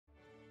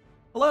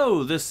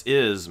Hello, this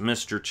is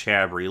Mr.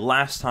 Chabry.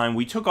 Last time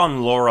we took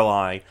on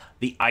Lorelei,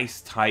 the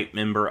Ice-type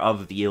member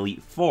of the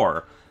Elite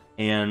Four,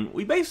 and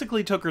we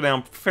basically took her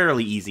down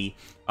fairly easy.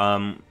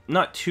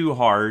 Not too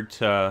hard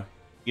to,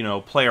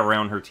 play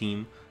around her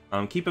team.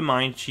 Keep in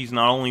mind, she's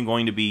not only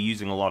going to be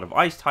using a lot of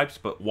Ice types,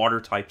 but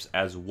Water types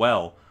as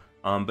well.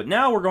 But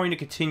now we're going to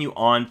continue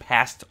on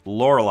past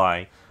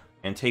Lorelei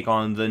and take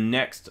on the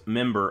next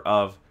member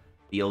of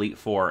the Elite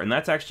Four, and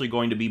that's actually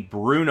going to be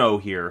Bruno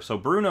here. So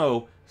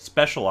Bruno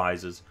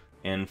specializes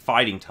in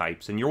fighting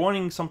types, and you're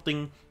wanting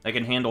something that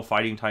can handle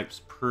fighting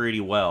types pretty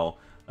well.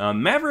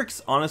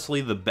 Maverick's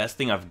honestly the best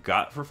thing I've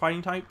got for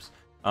fighting types.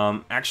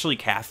 Actually,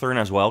 Catherine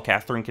as well.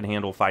 Catherine can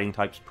handle fighting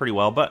types pretty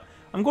well, but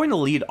I'm going to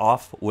lead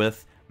off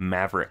with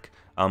Maverick.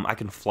 I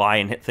can fly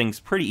and hit things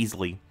pretty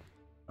easily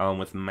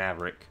with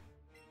Maverick.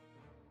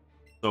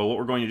 So what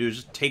we're going to do is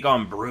just take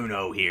on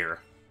Bruno here.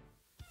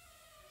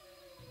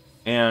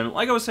 And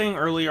like I was saying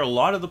earlier, a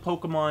lot of the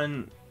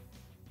Pokemon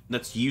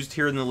that's used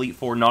here in the Elite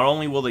Four, not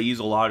only will they use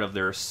a lot of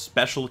their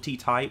specialty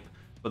type,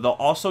 but they'll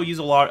also use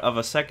a lot of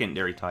a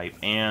secondary type.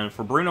 And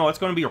for Bruno, it's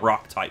going to be a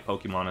Rock-type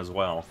Pokemon as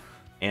well.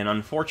 And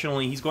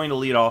unfortunately, he's going to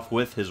lead off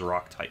with his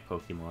Rock-type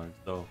Pokemon.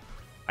 So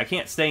I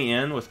can't stay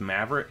in with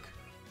Maverick.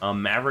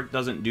 Maverick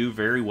doesn't do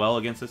very well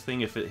against this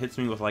thing. If it hits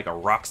me with like a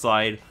Rock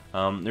Slide,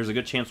 there's a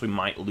good chance we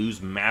might lose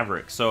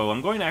Maverick. So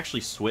I'm going to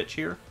actually switch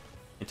here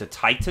into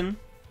Titan.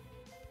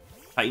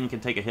 Titan can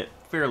take a hit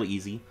fairly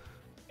easy.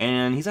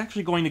 And he's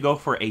actually going to go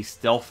for a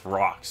Stealth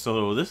Rock.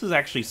 So this is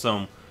actually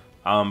some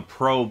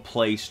pro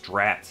play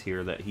strats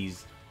here that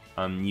he's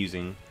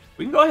using.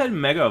 We can go ahead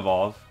and Mega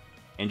Evolve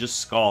and just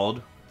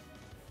Scald.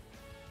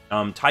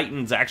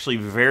 Titan's actually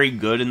very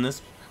good in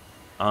this.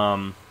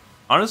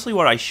 Honestly,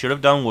 what I should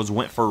have done was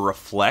went for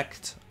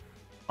Reflect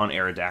on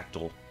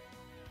Aerodactyl.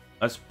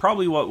 That's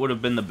probably what would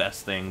have been the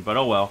best thing, but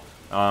oh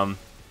well.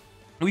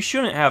 We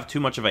shouldn't have too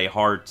much of a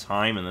hard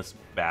time in this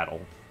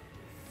battle.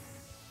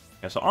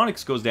 Yeah, so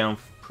Onix goes down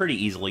pretty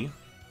easily.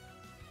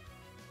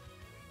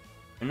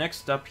 And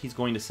next up, he's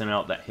going to send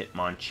out that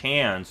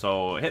Hitmonchan.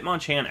 So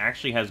Hitmonchan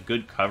actually has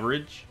good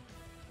coverage.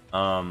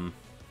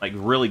 Like,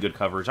 really good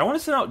coverage. I want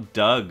to send out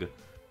Doug.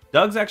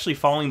 Doug's actually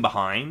falling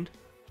behind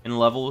in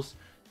levels.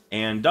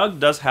 And Doug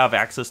does have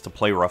access to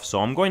Play Rough, so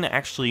I'm going to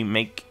actually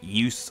make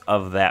use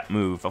of that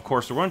move. Of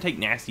course, we're going to take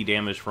nasty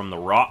damage from the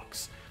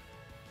rocks.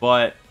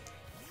 But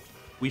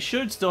we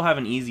should still have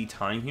an easy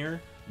time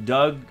here.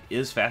 Doug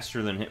is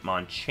faster than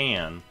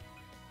Hitmonchan.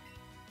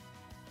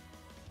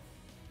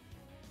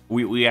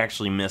 We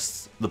actually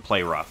missed the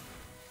Play Rough.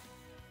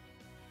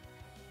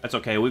 That's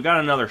okay, we've got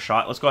another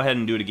shot. Let's go ahead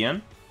and do it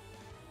again.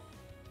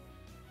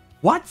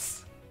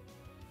 What?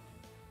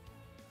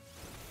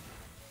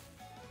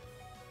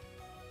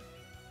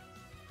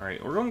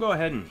 Alright, we're going to go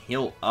ahead and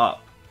heal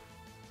up.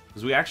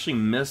 Because we actually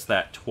missed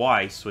that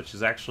twice, which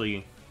is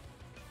actually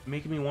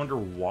making me wonder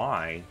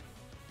why.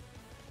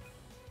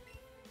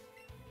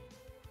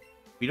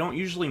 We don't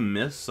usually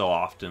miss so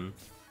often.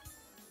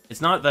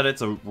 It's not that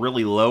it's a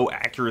really low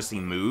accuracy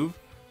move.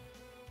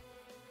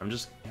 I'm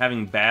just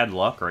having bad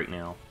luck right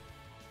now.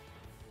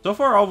 So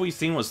far, all we've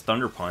seen was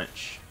Thunder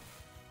Punch.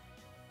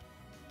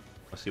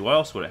 Let's see, what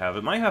else would it have?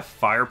 It might have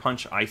Fire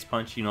Punch, Ice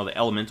Punch, you know, the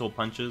elemental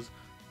punches.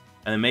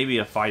 And then maybe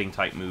a fighting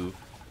type move.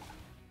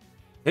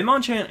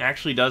 Hitmonchan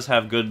actually does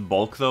have good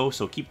bulk though,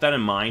 so keep that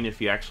in mind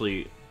if you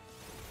actually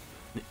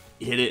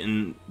hit it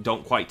and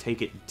don't quite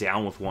take it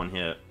down with one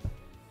hit.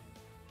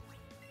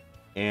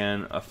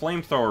 And a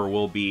Flamethrower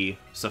will be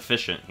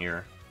sufficient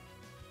here.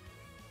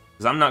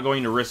 Because I'm not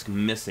going to risk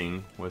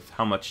missing with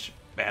how much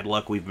bad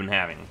luck we've been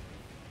having.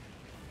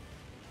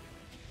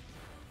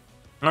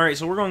 Alright,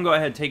 so we're going to go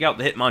ahead and take out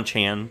the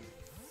Hitmonchan.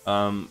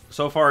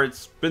 So far,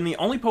 it's been the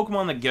only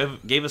Pokemon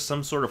that gave us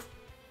some sort of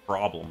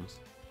problems.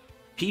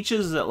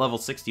 Peaches is at level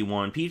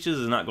 61. Peaches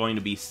is not going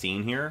to be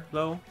seen here,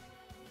 though.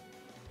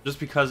 Just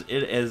because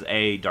it is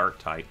a Dark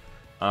type.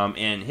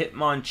 And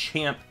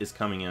Hitmonchamp is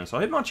coming in. So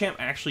Hitmonchamp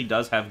actually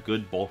does have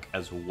good bulk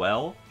as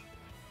well.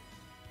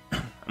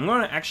 I'm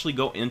going to actually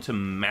go into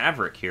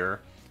Maverick here.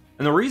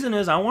 And the reason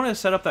is I want to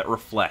set up that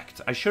Reflect.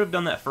 I should have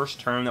done that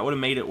first turn. That would have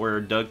made it where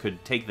Doug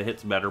could take the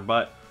hits better.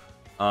 But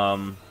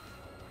I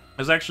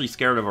was actually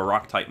scared of a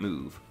Rock-type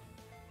move.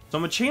 So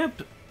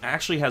Machamp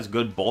actually has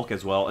good bulk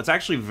as well. It's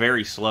actually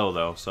very slow,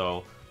 though.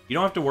 So you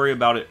don't have to worry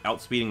about it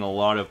outspeeding a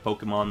lot of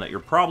Pokemon that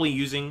you're probably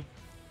using.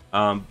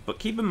 But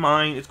keep in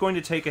mind, it's going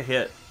to take a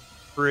hit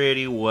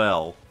pretty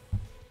well.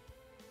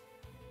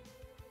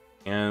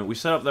 And we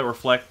set up the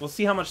Reflect. Let's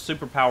see how much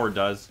Superpower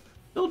does.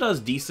 Still does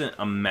decent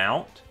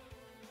amount.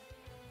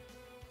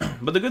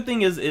 But the good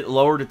thing is it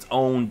lowered its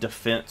own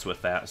defense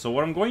with that. So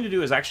what I'm going to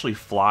do is actually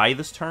fly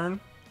this turn.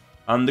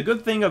 The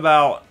good thing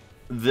about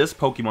this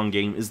Pokemon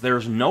game is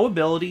there's no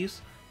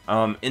abilities.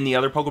 In the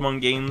other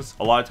Pokemon games,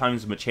 a lot of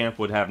times Machamp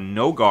would have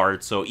no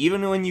guard. So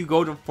even when you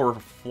go for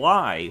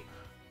Fly,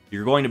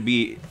 you're going to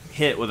be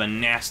hit with a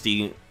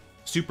nasty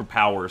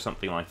superpower or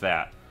something like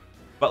that.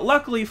 But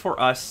luckily for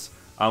us,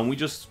 we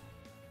just,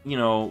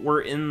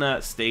 we're in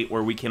that state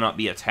where we cannot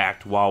be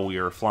attacked while we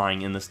are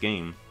flying in this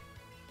game.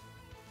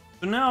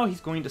 So now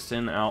he's going to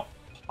send out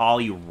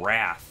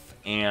Poliwrath,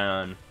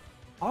 and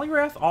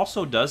Poliwrath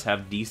also does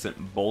have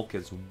decent bulk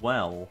as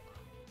well.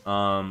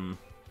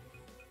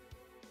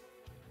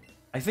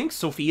 I think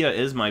Sophia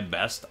is my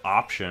best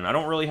option. I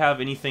don't really have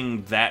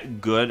anything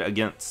that good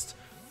against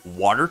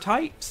water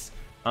types,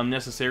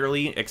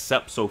 necessarily,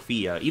 except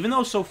Sophia. Even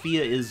though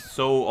Sophia is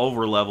so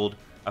over-leveled,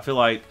 I feel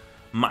like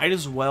might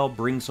as well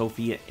bring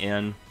Sophia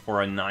in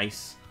for a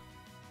nice,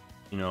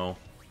 you know,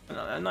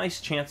 a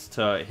nice chance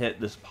to hit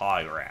this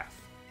Poliwrath.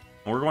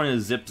 And we're going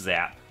to Zip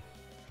Zap.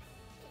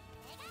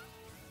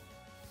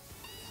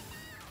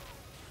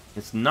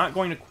 It's not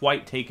going to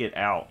quite take it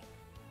out.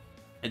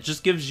 It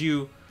just gives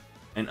you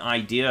an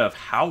idea of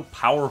how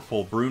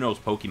powerful Bruno's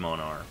Pokemon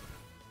are.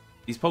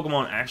 These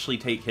Pokemon actually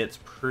take hits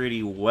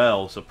pretty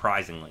well,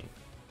 surprisingly.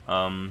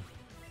 If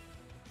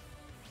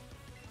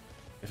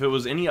it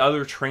was any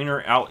other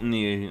trainer out in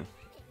the,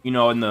 you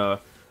know, in the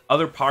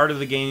other part of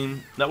the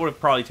game, that would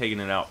have probably taken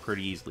it out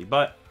pretty easily.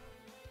 But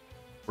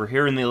we're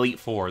here in the Elite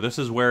Four. This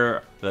is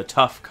where the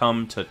tough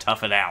come to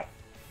tough it out.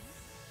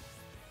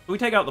 So we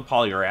take out the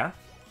Poliwrath.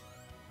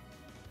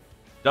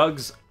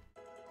 Doug's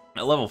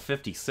at level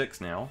 56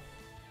 now.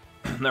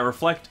 That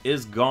Reflect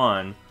is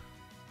gone,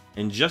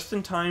 and just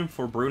in time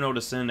for Bruno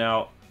to send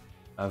out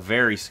a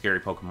very scary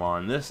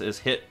Pokemon. This is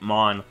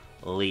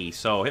Hitmonlee.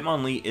 So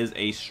Hitmonlee is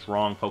a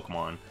strong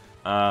Pokemon,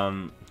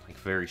 like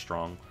very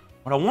strong.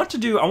 What I want to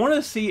do, I want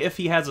to see if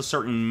he has a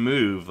certain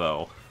move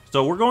though.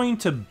 So we're going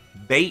to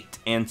bait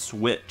and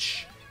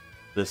switch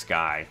this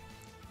guy.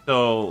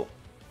 So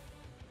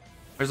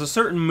there's a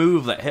certain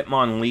move that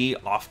Hitmonlee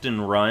often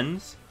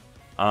runs,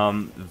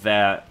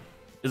 that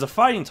is a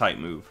fighting type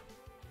move.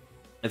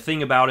 The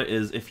thing about it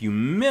is, if you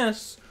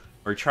miss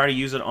or try to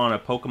use it on a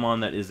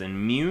Pokemon that is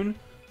immune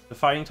to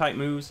fighting type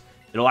moves,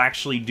 it'll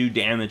actually do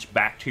damage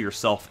back to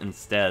yourself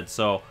instead.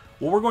 So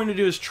what we're going to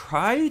do is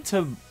try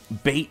to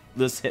bait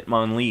this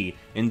Hitmonlee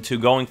into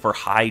going for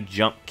high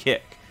jump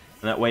kick.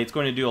 And that way it's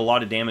going to do a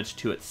lot of damage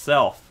to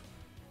itself.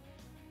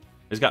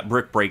 It's got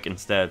Brick Break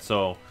instead,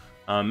 so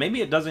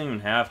maybe it doesn't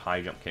even have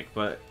high jump kick.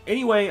 But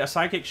anyway, a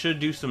Psychic should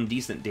do some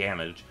decent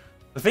damage.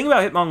 The thing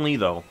about Hitmonlee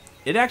though,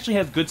 it actually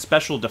has good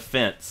special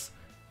defense.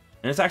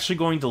 And it's actually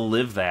going to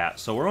live that.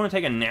 So we're going to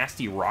take a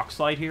nasty Rock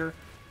Slide here.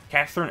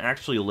 Catherine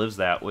actually lives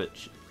that,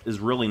 which is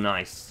really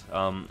nice.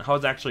 I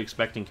was actually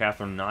expecting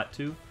Catherine not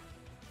to.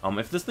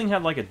 If this thing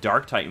had like a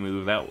Dark type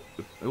move,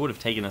 it would have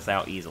taken us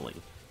out easily.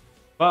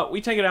 But we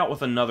take it out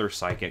with another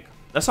Psychic.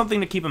 That's something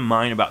to keep in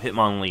mind about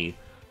Hitmonlee.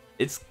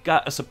 It's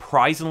got a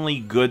surprisingly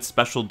good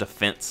special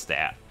defense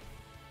stat.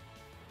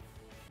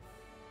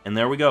 And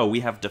there we go. We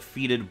have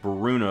defeated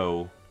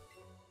Bruno.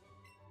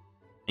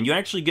 And you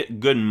actually get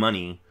good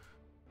money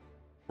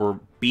for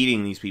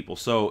beating these people.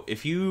 So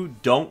if you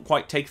don't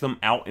quite take them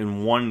out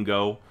in one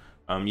go,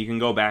 you can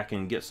go back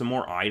and get some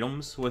more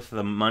items with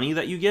the money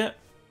that you get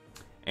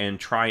and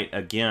try it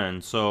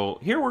again. So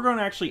here we're going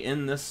to actually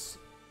end this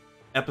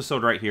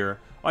episode right here.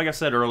 Like I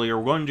said earlier,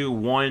 we're going to do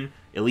one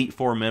Elite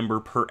Four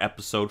member per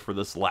episode for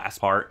this last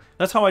part.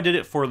 That's how I did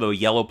it for the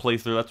yellow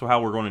playthrough. That's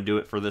how we're going to do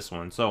it for this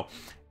one. So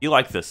if you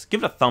like this,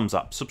 give it a thumbs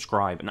up,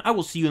 subscribe, and I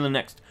will see you in the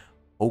next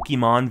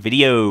Pokemon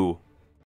video.